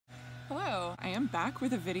So I am back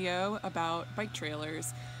with a video about bike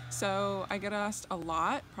trailers. So I get asked a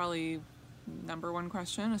lot, probably #1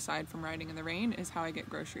 question aside from riding in the rain is how I get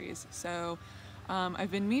groceries. So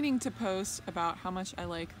I've been meaning to post about how much I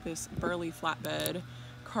like this Burley flatbed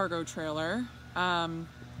cargo trailer. I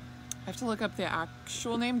have to look up the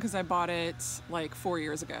actual name because I bought it like 4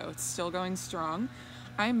 years ago. It's still going strong.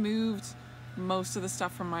 I moved most of the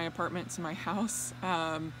stuff from my apartment to my house,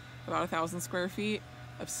 about 1,000 square feet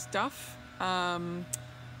of stuff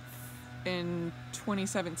in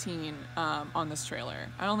 2017 on this trailer.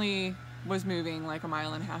 I only was moving like 1.5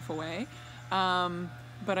 miles away,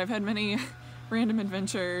 but I've had many random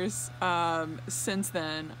adventures since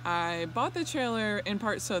then. I bought the trailer in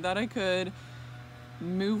part so that I could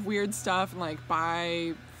move weird stuff and like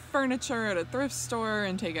buy furniture at a thrift store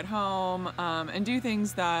and take it home and do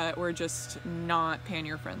things that were just not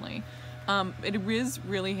pannier friendly. It is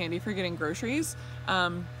really handy for getting groceries.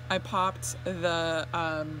 I popped the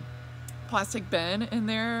plastic bin in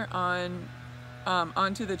there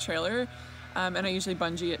onto the trailer, and I usually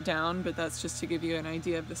bungee it down, but that's just to give you an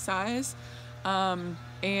idea of the size.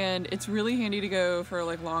 And it's really handy to go for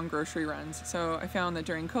like long grocery runs. So I found that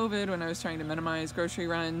during COVID, when I was trying to minimize grocery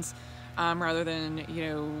runs, rather than,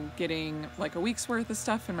 getting like a week's worth of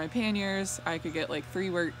stuff in my panniers, I could get like 3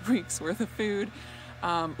 weeks worth of food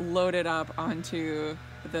loaded up onto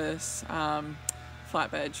this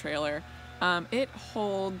flatbed trailer. It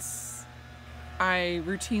holds, I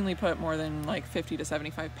routinely put more than like 50 to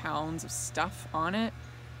 75 pounds of stuff on it.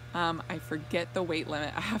 I forget the weight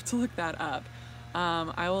limit. I have to look that up.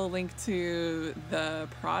 I will link to the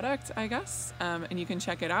product, I guess, and you can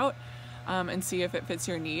check it out and see if it fits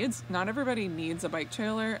your needs. Not everybody needs a bike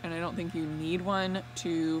trailer, and I don't think you need one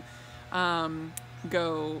to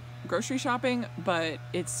go grocery shopping, but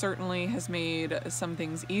it certainly has made some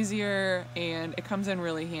things easier, and it comes in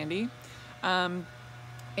really handy. And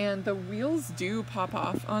the wheels do pop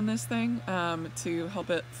off on this thing to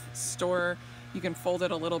help it store. You can fold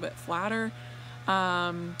it a little bit flatter.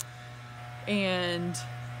 And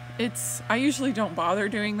I usually don't bother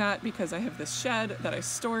doing that because I have this shed that I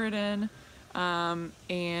store it in,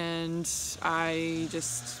 and I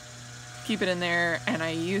just keep it in there, and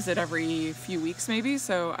I use it every few weeks maybe,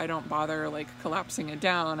 so I don't bother like collapsing it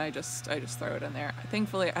down. I just throw it in there.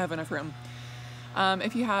 Thankfully I have enough room.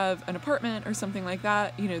 If you have an apartment or something like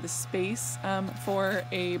that, the space for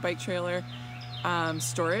a bike trailer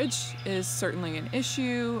storage is certainly an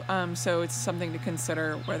issue, so it's something to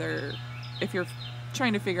consider whether, if you're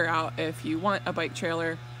trying to figure out if you want a bike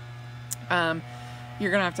trailer,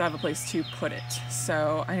 you're gonna have to have a place to put it.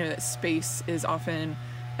 So I know that space is often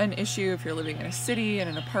an issue if you're living in a city, in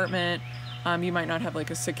an apartment. You might not have like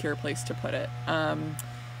a secure place to put it.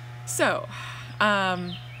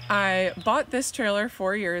 I bought this trailer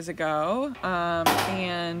 4 years ago,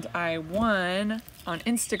 and I won on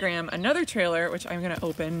Instagram another trailer, which I'm gonna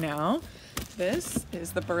open now. This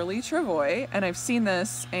is the Burley Travois, and I've seen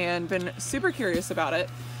this and been super curious about it.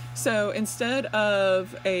 So instead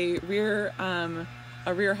of a rear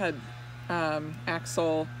head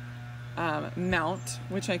axle mount,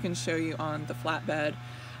 which I can show you on the flatbed,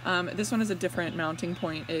 this one is a different mounting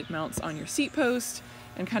point. It mounts on your seat post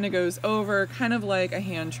and kind of goes over, kind of like a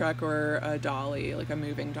hand truck or a dolly, like a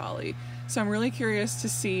moving dolly. So I'm really curious to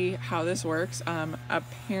see how this works.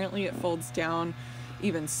 Apparently it folds down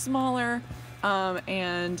even smaller,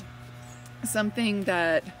 and something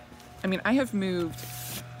that, I have moved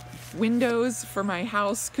windows for my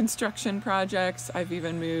house construction projects. I've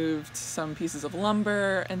even moved some pieces of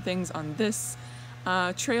lumber and things on this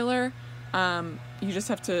trailer. You just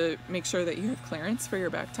have to make sure that you have clearance for your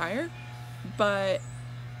back tire. But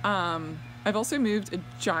I've also moved a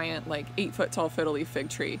giant, like 8-foot tall fiddly fig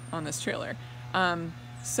tree on this trailer.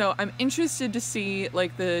 So I'm interested to see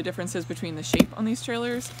like the differences between the shape on these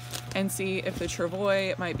trailers and see if the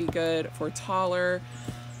Travois might be good for taller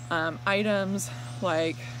items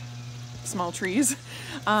like small trees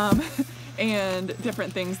and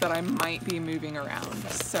different things that I might be moving around.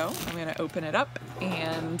 So I'm gonna open it up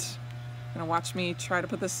and you're gonna watch me try to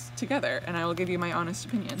put this together, and I will give you my honest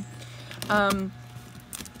opinion.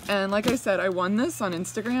 And like I said, I won this on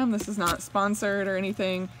Instagram. This is not sponsored or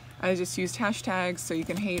anything. I just used hashtags, so you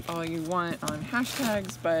can hate all you want on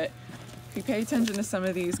hashtags, but if you pay attention to some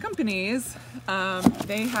of these companies,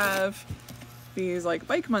 they have these like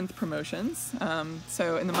bike month promotions.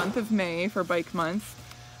 So in the month of May for bike month,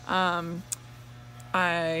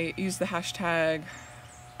 I used the hashtag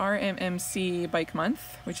RMMC Bike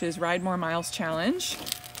Month, which is Ride More Miles Challenge.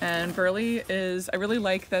 And Burley is, I really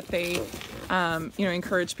like that they, you know,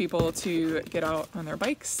 encourage people to get out on their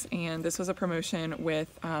bikes, and this was a promotion with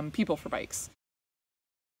People for Bikes.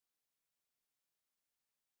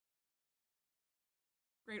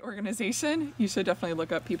 Great organization. You should definitely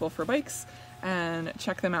look up People for Bikes and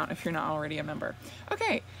check them out if you're not already a member.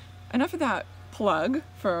 Okay, enough of that plug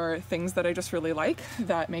for things that I just really like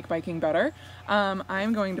that make biking better.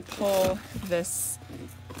 I'm going to pull this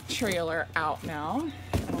trailer out now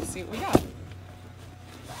and we'll see what we got.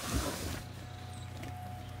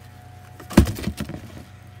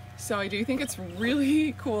 So I do think it's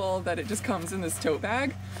really cool that it just comes in this tote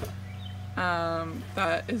bag.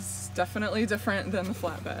 That is definitely different than the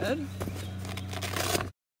flatbed.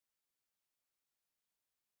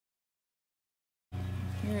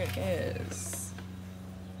 Here it is.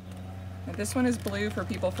 Now this one is blue for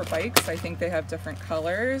People for Bikes. I think they have different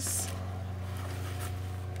colors.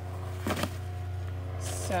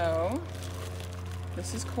 So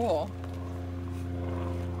this is cool.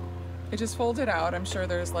 It just folded out. I'm sure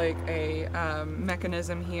there's like a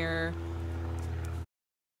mechanism here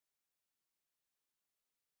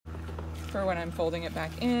for when I'm folding it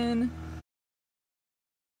back in.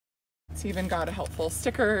 It's even got a helpful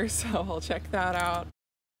sticker, so I'll check that out.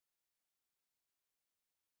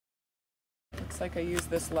 Looks like I use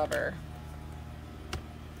this lever.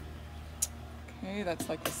 Okay, that's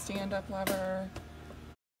like the stand-up lever.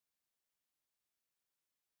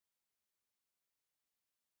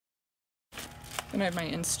 Then I have my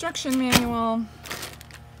instruction manual.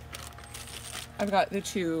 I've got the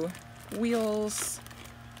two wheels.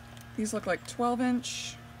 These look like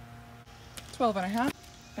 12-inch, 12 and a half,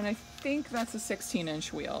 and I think that's a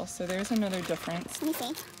 16-inch wheel. So there's another difference. Let me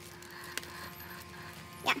see.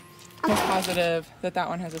 Yeah. I'm positive that that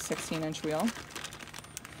one has a 16-inch wheel.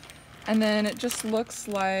 And then it just looks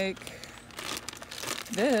like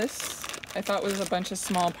this. I thought was a bunch of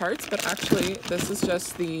small parts, but actually this is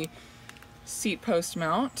just the seat post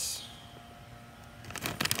mount.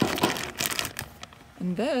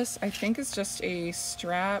 And this, I think, is just a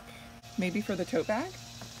strap, maybe for the tote bag,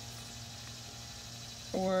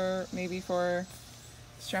 or maybe for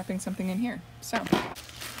strapping something in here. So.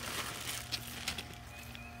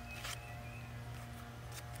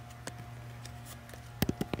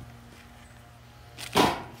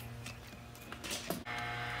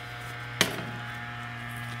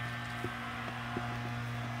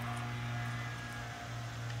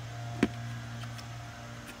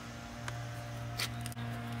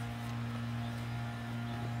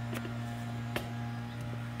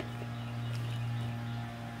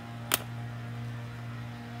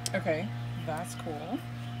 Okay, that's cool.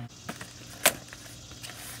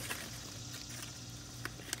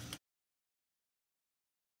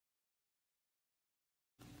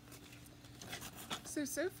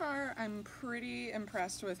 So far I'm pretty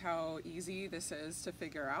impressed with how easy this is to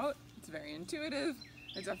figure out. It's very intuitive.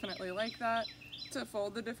 I definitely like that. To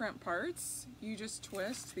fold the different parts, you just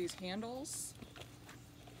twist these handles.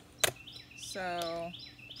 So,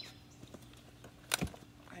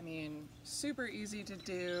 I mean, super easy to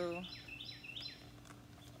do.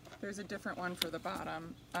 There's a different one for the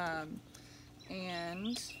bottom.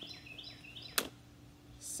 And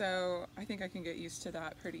so I think I can get used to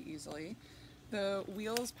that pretty easily. The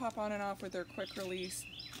wheels pop on and off with their quick release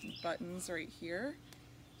buttons right here.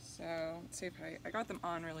 So let's see if I got them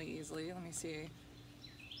on really easily. Let me see.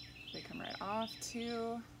 They come right off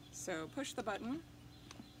too. So push the button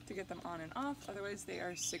to get them on and off. Otherwise they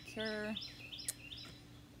are secure.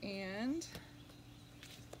 And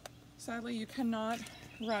sadly you cannot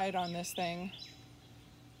ride on this thing,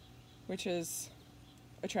 which is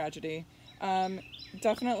a tragedy.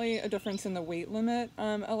 Definitely a difference in the weight limit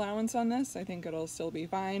allowance on this. I think it'll still be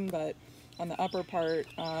fine, but on the upper part,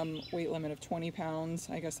 weight limit of 20 pounds.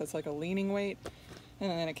 I guess that's like a leaning weight. And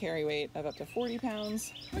then a carry weight of up to 40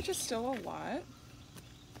 pounds, which is still a lot.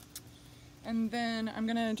 And then I'm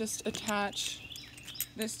gonna just attach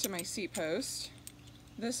this to my seat post.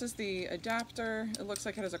 This is the adapter. It looks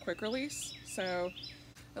like it has a quick release, so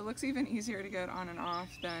it looks even easier to get on and off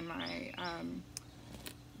than my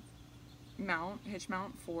hitch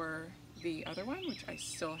mount for the other one, which I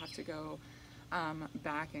still have to go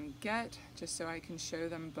back and get just so I can show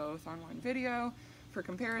them both on one video for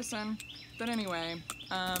comparison. But anyway,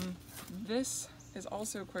 this is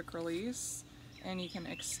also quick release, and you can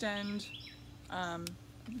extend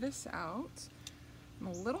this out. I'm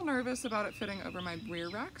a little nervous about it fitting over my rear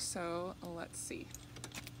rack, so let's see.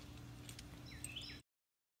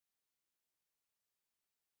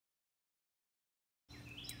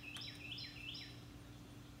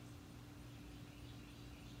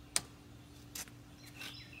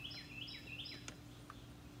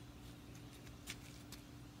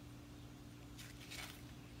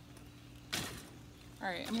 All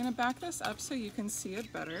right, I'm gonna back this up so you can see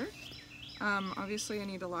it better. Obviously I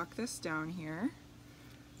need to lock this down here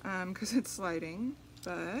because it's sliding,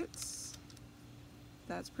 but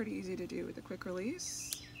that's pretty easy to do with a quick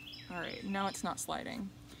release. All right, now it's not sliding.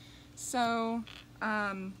 So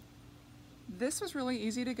this was really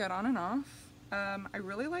easy to get on and off. I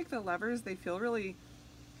really like the levers. They feel really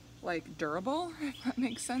like durable, if that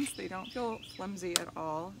makes sense. They don't feel flimsy at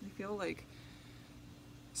all. They feel like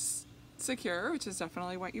secure, which is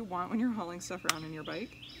definitely what you want when you're hauling stuff around in your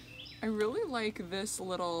bike. I really like this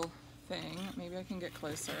little thing. Maybe I can get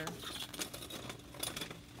closer.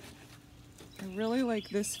 I really like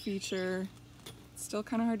this feature. It's still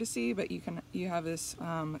kind of hard to see, but you have this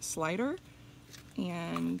slider,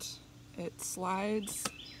 and it slides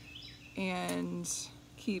and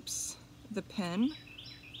keeps the pin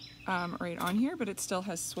right on here, but it still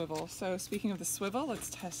has swivel. So speaking of the swivel,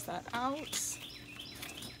 let's test that out.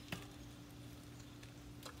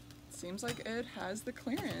 Seems like it has the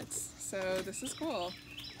clearance, so this is cool.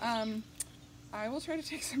 I will try to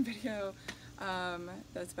take some video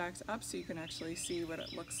that's backed up so you can actually see what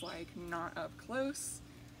it looks like, not up close.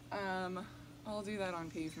 I'll do that on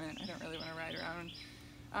pavement. I don't really want to ride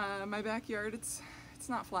around my backyard. It's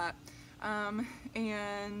not flat,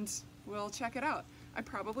 and we'll check it out. I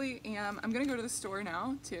probably am. I'm gonna go to the store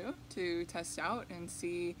now too to test out and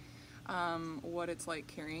see what it's like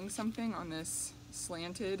carrying something on this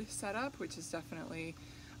slanted setup, which is definitely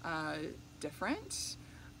different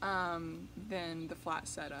than the flat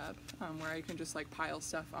setup where I can just like pile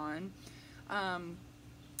stuff on.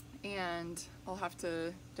 And I'll have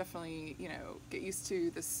to definitely, you know, get used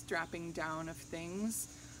to the strapping down of things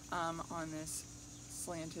on this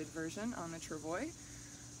slanted version on the Travois.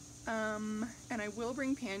 And I will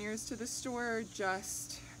bring panniers to the store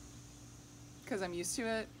just because I'm used to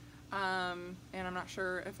it, and I'm not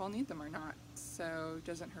sure if I'll need them or not, so it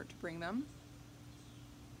doesn't hurt to bring them.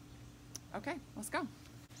 Okay, let's go.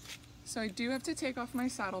 So I do have to take off my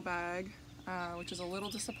saddlebag, which is a little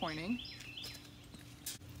disappointing.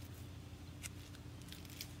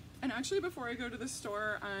 And actually, before I go to the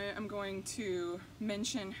store, I am going to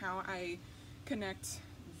mention how I connect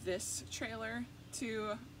this trailer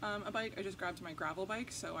to a bike. I just grabbed my gravel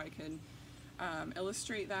bike so I can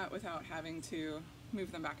illustrate that without having to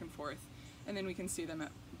move them back and forth. And then we can see them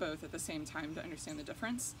both at the same time to understand the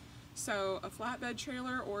difference. So a flatbed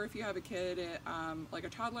trailer, or if you have a kid, like a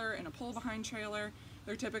toddler in a pull-behind trailer,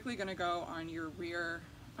 they're typically going to go on your rear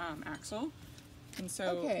axle. And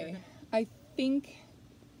so okay, I think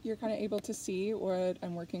you're kind of able to see what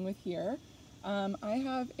I'm working with here. I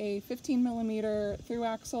have a 15mm through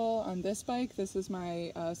axle on this bike. This is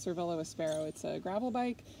my Cervelo Aspero. It's a gravel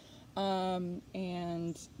bike,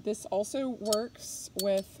 and this also works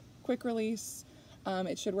with quick release.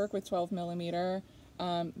 It should work with 12mm.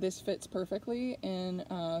 This fits perfectly in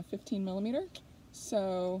 15mm.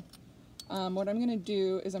 So what I'm going to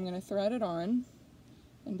do is I'm going to thread it on,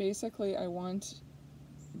 and basically I want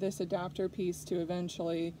this adapter piece to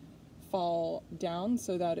eventually fall down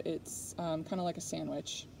so that it's kind of like a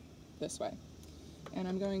sandwich this way. And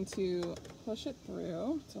I'm going to push it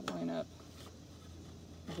through to line up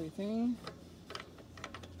everything.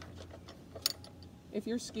 If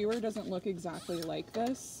your skewer doesn't look exactly like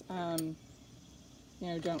this, you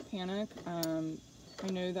know, don't panic. I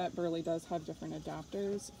know that Burley does have different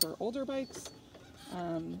adapters for older bikes,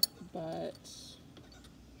 but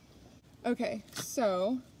okay,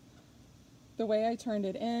 so the way I turned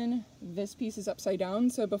it in, this piece is upside down,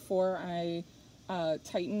 so before I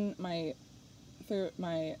tighten my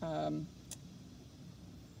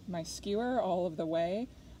skewer all of the way,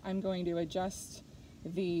 I'm going to adjust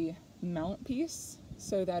the mount piece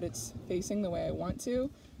so that it's facing the way I want to.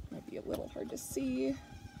 Might be a little hard to see.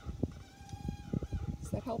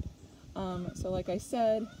 Does that help? So like I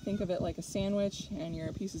said, think of it like a sandwich, and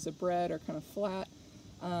your pieces of bread are kind of flat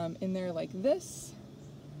in there like this.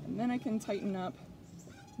 And then I can tighten up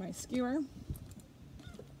my skewer,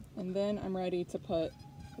 and then I'm ready to put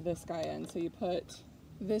this guy in. So you put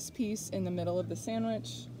this piece in the middle of the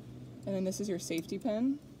sandwich, and then this is your safety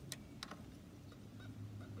pin.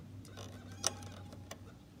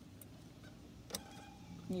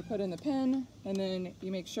 And you put in the pin, and then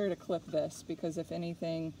you make sure to clip this, because if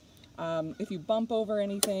anything, if you bump over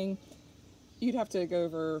anything, you'd have to go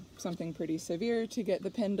over something pretty severe to get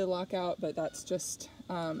the pin to lock out, but that's just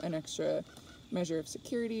an extra measure of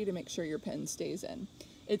security to make sure your pin stays in.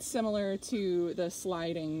 It's similar to the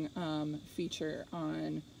sliding feature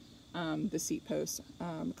on the seat post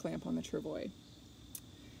clamp on the Travois.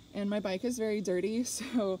 And my bike is very dirty,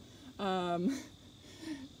 so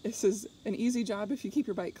this is an easy job if you keep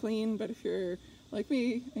your bike clean, but if you're like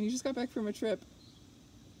me, and you just got back from a trip,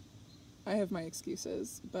 I have my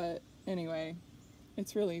excuses, but anyway,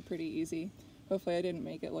 it's really pretty easy. Hopefully I didn't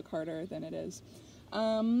make it look harder than it is.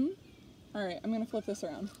 Alright, I'm gonna flip this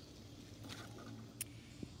around.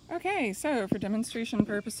 Okay, so for demonstration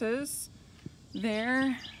purposes,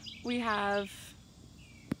 there we have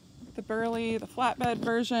the Burley, the flatbed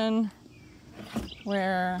version,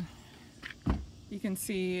 where you can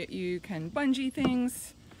see you can bungee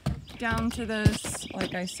things down to this.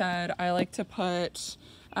 Like I said, I like to put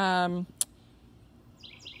a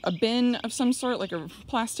bin of some sort, like a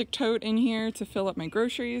plastic tote in here to fill up my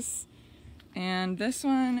groceries. And this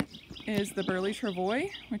one is the Burley Travois,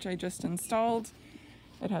 which I just installed.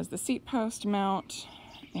 It has the seat post mount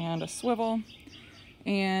and a swivel.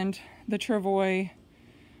 And the Travois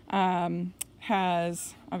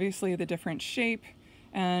has obviously the different shape,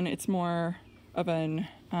 and it's more of an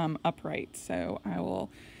upright. So I will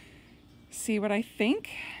see what I think,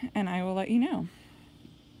 and I will let you know.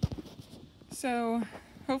 So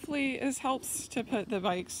hopefully this helps to put the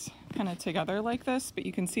bikes kind of together like this, but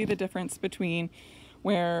you can see the difference between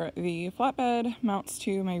where the flatbed mounts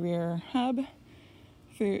to my rear hub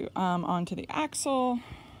through onto the axle,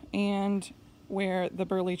 and where the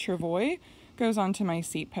Burley Travois goes onto my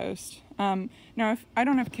seat post. Now, if I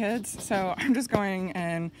don't have kids, so I'm just going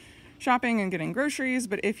and shopping and getting groceries,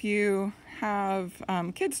 but if you have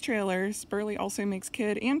kids trailers, Burley also makes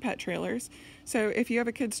kid and pet trailers. So if you have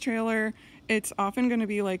a kids trailer, it's often going to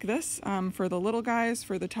be like this. For the little guys,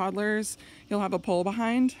 for the toddlers, you'll have a pole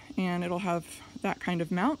behind, and it'll have that kind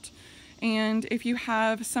of mount. And if you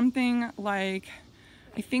have something like,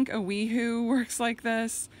 I think a Weehoo works like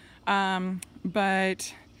this,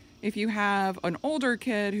 but if you have an older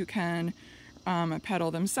kid who can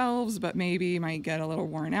pedal themselves, but maybe might get a little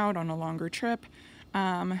worn out on a longer trip,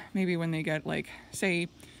 maybe when they get, like, say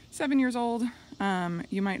 7 years old,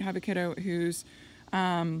 you might have a kiddo who's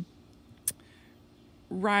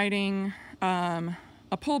riding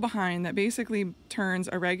a pull behind that basically turns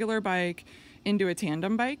a regular bike into a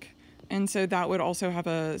tandem bike. And so that would also have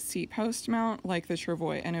a seat post mount like the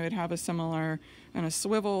Travois, and it would have a similar and a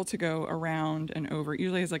swivel to go around and over. It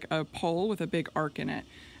usually has like a pole with a big arc in it,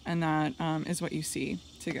 and that is what you see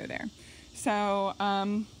to go there. So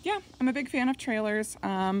yeah, I'm a big fan of trailers.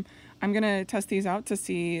 I'm gonna test these out to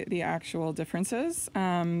see the actual differences,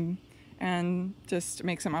 and just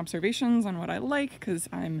make some observations on what I like, because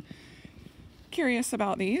I'm curious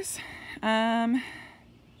about these.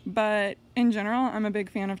 But in general, I'm a big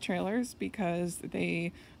fan of trailers because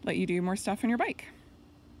they let you do more stuff on your bike.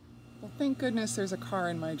 Well, thank goodness there's a car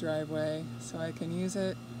in my driveway, so I can use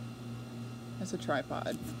it as a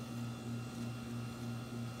tripod.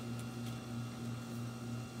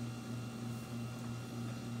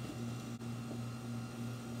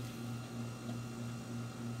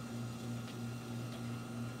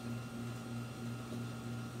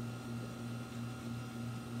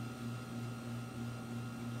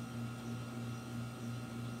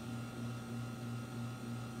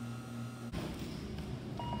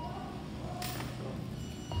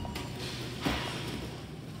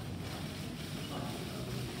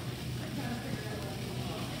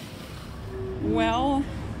 Well,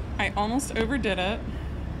 I almost overdid it.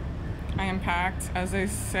 I am packed, as they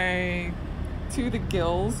say, to the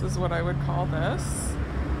gills is what I would call this.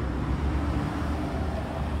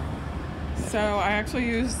 So I actually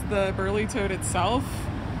used the Burley tote itself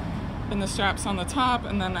and the straps on the top,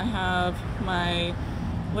 and then I have my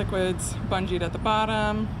liquids bungeed at the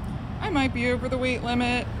bottom. I might be over the weight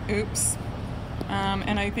limit, oops.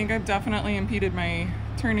 And I think I've definitely impeded my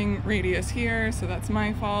turning radius here, so that's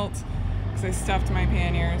my fault, because I stuffed my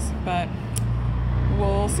panniers, but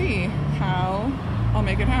we'll see how I'll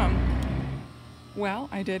make it home. Well,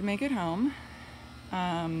 I did make it home.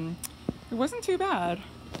 It wasn't too bad.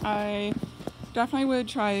 I definitely would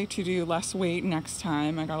try to do less weight next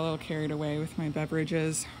time. I got a little carried away with my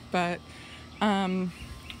beverages, but I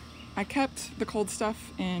kept the cold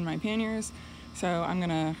stuff in my panniers, so I'm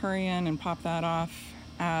gonna hurry in and pop that off.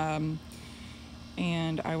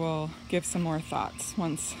 And I will give some more thoughts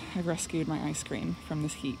once I've rescued my ice cream from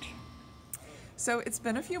this heat. So it's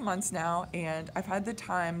been a few months now, and I've had the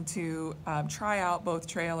time to try out both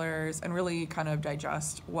trailers and really kind of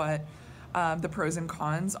digest what the pros and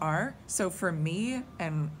cons are. So for me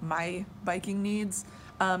and my biking needs,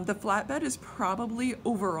 the flatbed is probably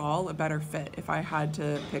overall a better fit if I had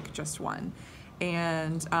to pick just one.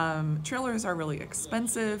 And trailers are really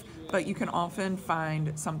expensive, but you can often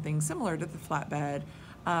find something similar to the flatbed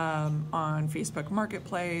on Facebook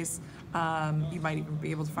Marketplace. You might even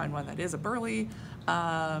be able to find one that is a burley.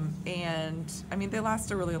 And I mean, they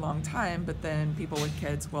last a really long time, but then people with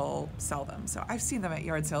kids will sell them. So I've seen them at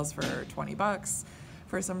yard sales for 20 bucks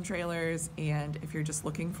for some trailers. And if you're just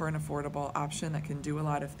looking for an affordable option that can do a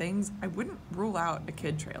lot of things, I wouldn't rule out a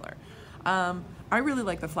kid trailer. I really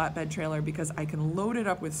like the flatbed trailer because I can load it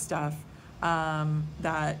up with stuff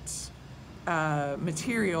that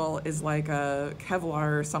material is like a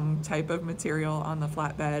Kevlar or some type of material on the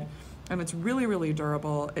flatbed, and it's really, really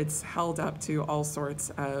durable. It's held up to all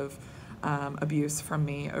sorts of abuse from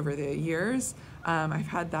me over the years. I've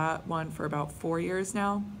had that one for about 4 years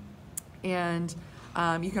now, and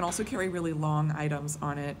you can also carry really long items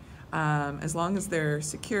on it. As long as they're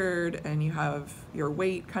secured and you have your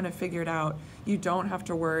weight kind of figured out, you don't have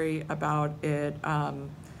to worry about it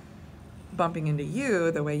bumping into you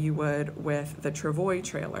the way you would with the Travoy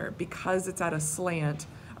trailer. Because it's at a slant,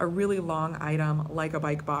 a really long item like a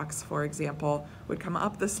bike box, for example, would come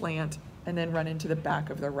up the slant and then run into the back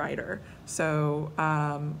of the rider. So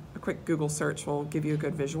a quick Google search will give you a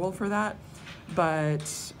good visual for that.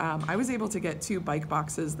 But I was able to get 2 bike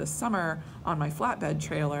boxes this summer on my flatbed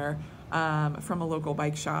trailer from a local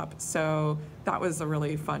bike shop. So that was a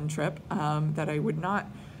really fun trip that I would not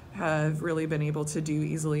have really been able to do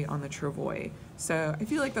easily on the Travoy. So I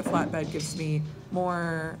feel like the flatbed gives me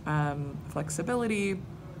more flexibility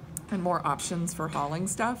and more options for hauling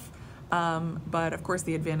stuff. But of course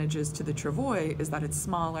the advantages to the Travoy is that it's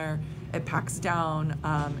smaller, it packs down.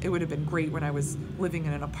 It would have been great when I was living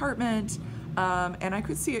in an apartment, and I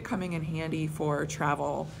could see it coming in handy for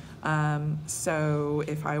travel. So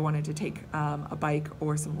if I wanted to take a bike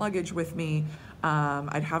or some luggage with me,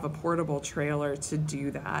 I'd have a portable trailer to do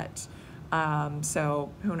that.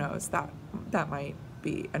 So who knows, that might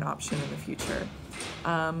be an option in the future.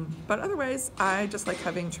 But otherwise, I just like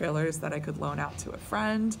having trailers that I could loan out to a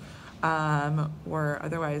friend, or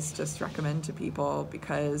otherwise just recommend to people,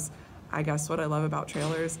 because I guess what I love about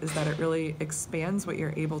trailers is that it really expands what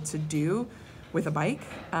you're able to do with a bike,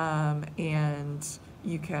 and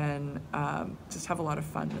you can just have a lot of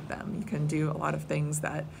fun with them. You can do a lot of things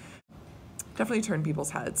that definitely turn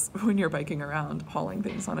people's heads when you're biking around hauling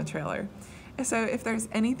things on a trailer. So if there's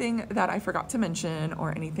anything that I forgot to mention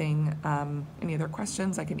or anything, any other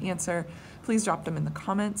questions I can answer, please drop them in the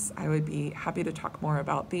comments. I would be happy to talk more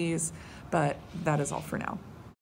about these, but that is all for now.